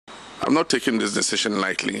I'm not taking this decision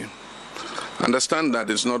lightly. Understand that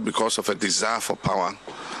it's not because of a desire for power,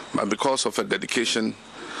 but because of a dedication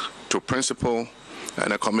to principle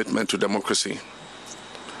and a commitment to democracy.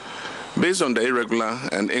 Based on the irregular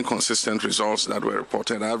and inconsistent results that were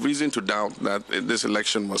reported, I have reason to doubt that this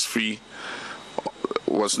election was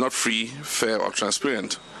not free, fair, or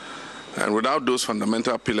transparent. And without those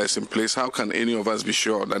fundamental pillars in place, how can any of us be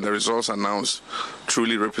sure that the results announced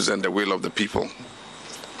truly represent the will of the people?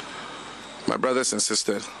 My brothers and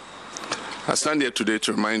sisters, I stand here today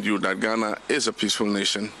to remind you that Ghana is a peaceful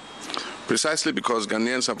nation, precisely because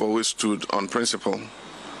Ghanaians have always stood on principle.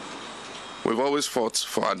 We've always fought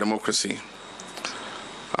for our democracy.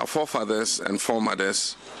 Our forefathers and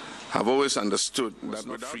foremothers have always understood that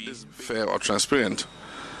without free, fair, or transparent.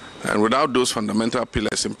 And without those fundamental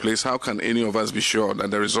pillars in place, how can any of us be sure that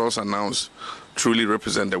the results announced truly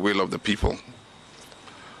represent the will of the people?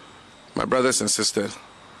 My brothers and sisters,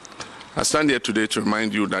 I stand here today to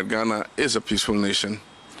remind you that Ghana is a peaceful nation,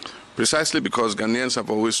 precisely because Ghanaians have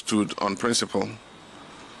always stood on principle.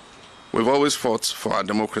 We've always fought for our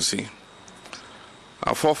democracy.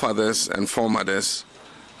 Our forefathers and foremothers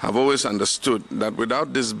have always understood that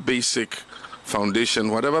without this basic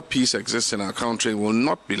foundation, whatever peace exists in our country will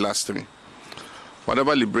not be lasting.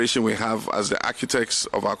 Whatever liberation we have as the architects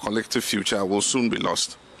of our collective future will soon be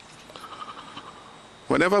lost.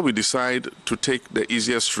 Whenever we decide to take the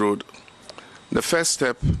easiest road, the first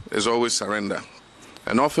step is always surrender.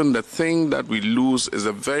 And often the thing that we lose is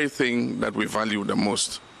the very thing that we value the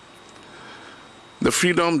most. The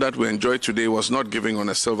freedom that we enjoy today was not given on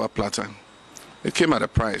a silver platter. It came at a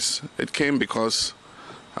price. It came because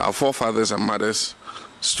our forefathers and mothers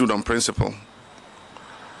stood on principle.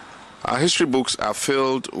 Our history books are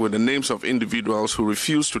filled with the names of individuals who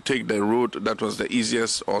refused to take the road that was the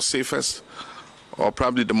easiest or safest or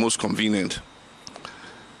probably the most convenient.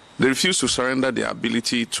 They refused to surrender their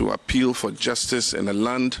ability to appeal for justice in a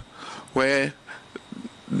land where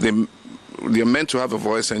they are meant to have a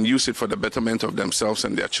voice and use it for the betterment of themselves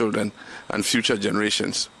and their children and future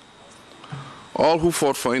generations. All who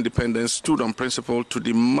fought for independence stood on principle to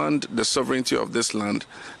demand the sovereignty of this land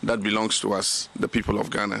that belongs to us, the people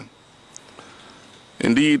of Ghana.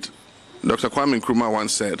 Indeed, Dr. Kwame Nkrumah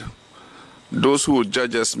once said, "Those who would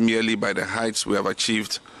judge us merely by the heights we have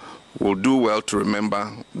achieved will do well to remember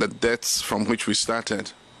the depths from which we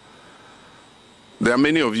started." There are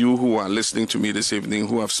many of you who are listening to me this evening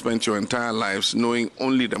who have spent your entire lives knowing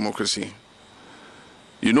only democracy.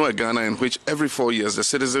 You know a Ghana in which every 4 years the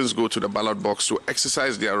citizens go to the ballot box to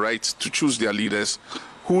exercise their right to choose their leaders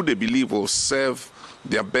who they believe will serve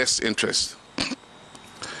their best interest.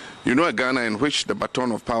 You know a Ghana in which the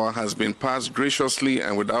baton of power has been passed graciously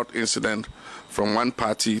and without incident from one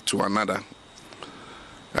party to another.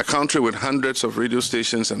 A country with hundreds of radio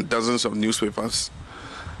stations and dozens of newspapers.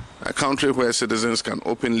 A country where citizens can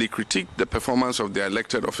openly critique the performance of their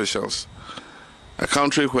elected officials. A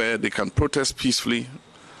country where they can protest peacefully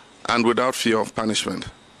and without fear of punishment.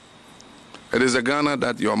 It is a Ghana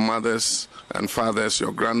that your mothers and fathers,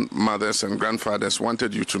 your grandmothers and grandfathers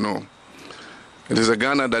wanted you to know. It is a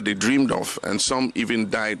Ghana that they dreamed of, and some even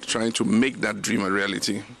died trying to make that dream a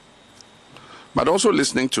reality. But also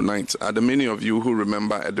listening tonight are the many of you who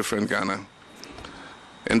remember a different Ghana.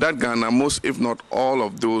 In that Ghana, most, if not all,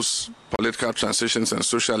 of those political transitions and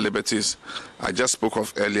social liberties I just spoke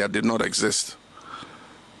of earlier did not exist.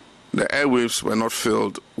 The airwaves were not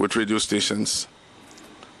filled with radio stations.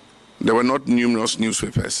 There were not numerous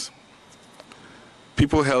newspapers.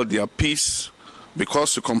 People held their peace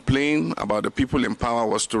because to complain about the people in power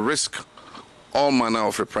was to risk all manner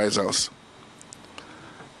of reprisals.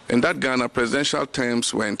 In that Ghana, presidential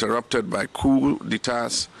terms were interrupted by coup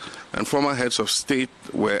d'etats and former heads of state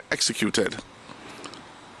were executed.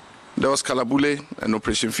 There was Kalabule and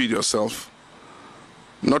Operation Feed Yourself,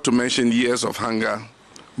 not to mention years of hunger,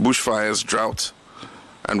 bushfires, drought,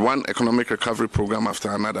 and one economic recovery program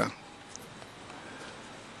after another.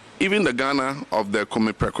 Even the Ghana of the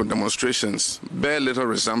Komipreko demonstrations bear little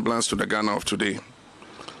resemblance to the Ghana of today.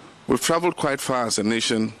 We've traveled quite far as a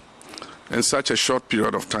nation in such a short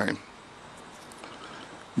period of time.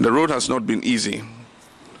 The road has not been easy,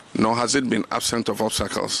 nor has it been absent of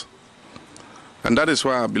obstacles. And that is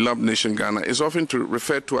why our beloved nation Ghana is often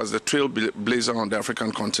referred to as the trailblazer on the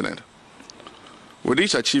African continent. With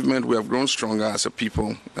each achievement, we have grown stronger as a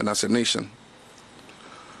people and as a nation.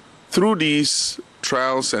 Through these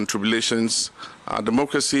trials and tribulations, our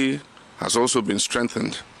democracy has also been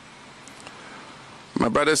strengthened. My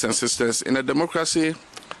brothers and sisters, in a democracy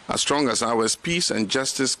as strong as ours, peace and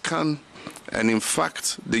justice can, and in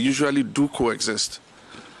fact, they usually do coexist.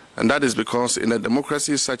 And that is because in a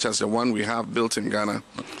democracy such as the one we have built in Ghana,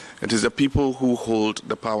 it is the people who hold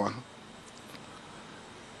the power.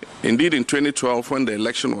 Indeed, in 2012, when the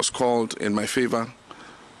election was called in my favor,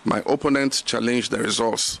 my opponent challenged the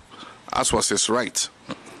results, as was his right,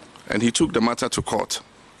 and he took the matter to court.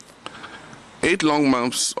 8 long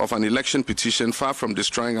months of an election petition, far from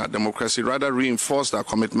destroying our democracy, rather reinforced our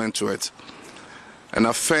commitment to it and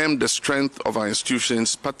affirmed the strength of our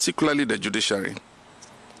institutions, particularly the judiciary.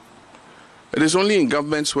 It is only in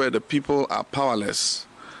governments where the people are powerless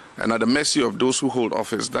and at the mercy of those who hold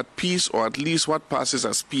office that peace, or at least what passes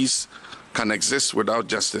as peace, can exist without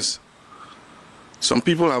justice. Some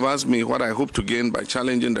people have asked me what I hope to gain by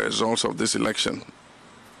challenging the results of this election.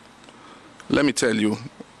 Let me tell you,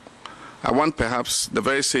 I want perhaps the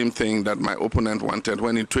very same thing that my opponent wanted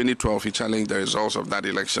when in 2012 he challenged the results of that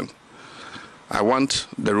election. I want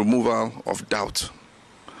the removal of doubt.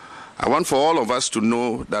 I want for all of us to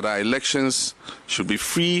know that our elections should be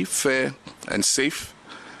free, fair, and safe,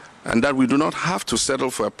 and that we do not have to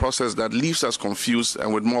settle for a process that leaves us confused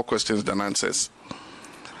and with more questions than answers.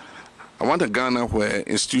 I want a Ghana where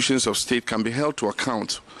institutions of state can be held to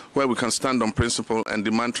account, where we can stand on principle and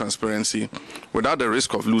demand transparency without the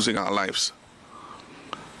risk of losing our lives.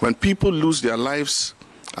 When people lose their lives,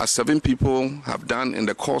 as 7 people have done in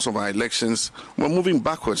the course of our elections, we're moving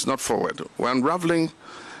backwards, not forward. We're unraveling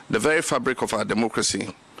the very fabric of our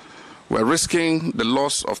democracy. We're risking the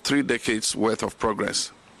loss of 3 decades worth of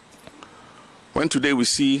progress. When today we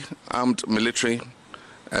see armed military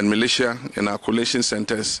and militia in our collation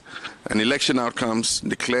centers and election outcomes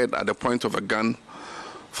declared at the point of a gun,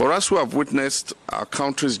 for us who have witnessed our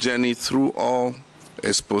country's journey through all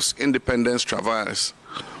its post-independence travails,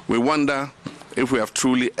 we wonder if we have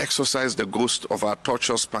truly exorcised the ghost of our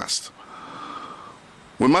torturous past.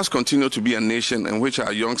 We must continue to be a nation in which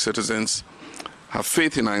our young citizens have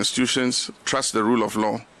faith in our institutions, trust the rule of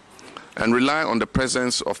law, and rely on the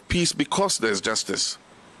presence of peace because there is justice.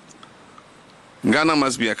 Ghana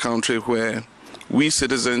must be a country where we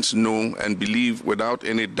citizens know and believe without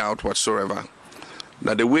any doubt whatsoever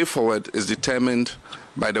that the way forward is determined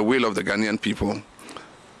by the will of the Ghanaian people,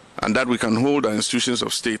 and that we can hold our institutions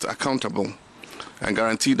of state accountable and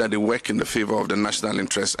guarantee that they work in the favor of the national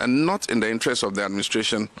interest and not in the interest of the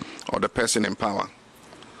administration or the person in power.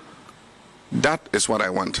 That is what I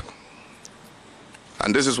want.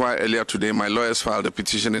 And this is why earlier today my lawyers filed a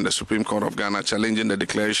petition in the Supreme Court of Ghana challenging the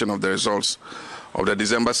declaration of the results of the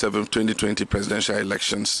December 7, 2020 presidential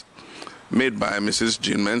elections made by Mrs.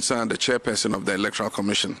 Jean Mensah, the chairperson of the Electoral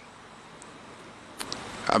Commission.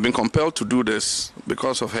 I've been compelled to do this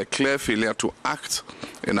because of her clear failure to act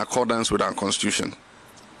in accordance with our Constitution.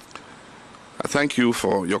 I thank you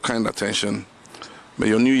for your kind attention. May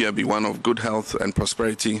your new year be one of good health and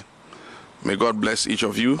prosperity. May God bless each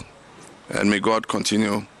of you, and may God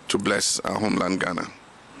continue to bless our homeland, Ghana.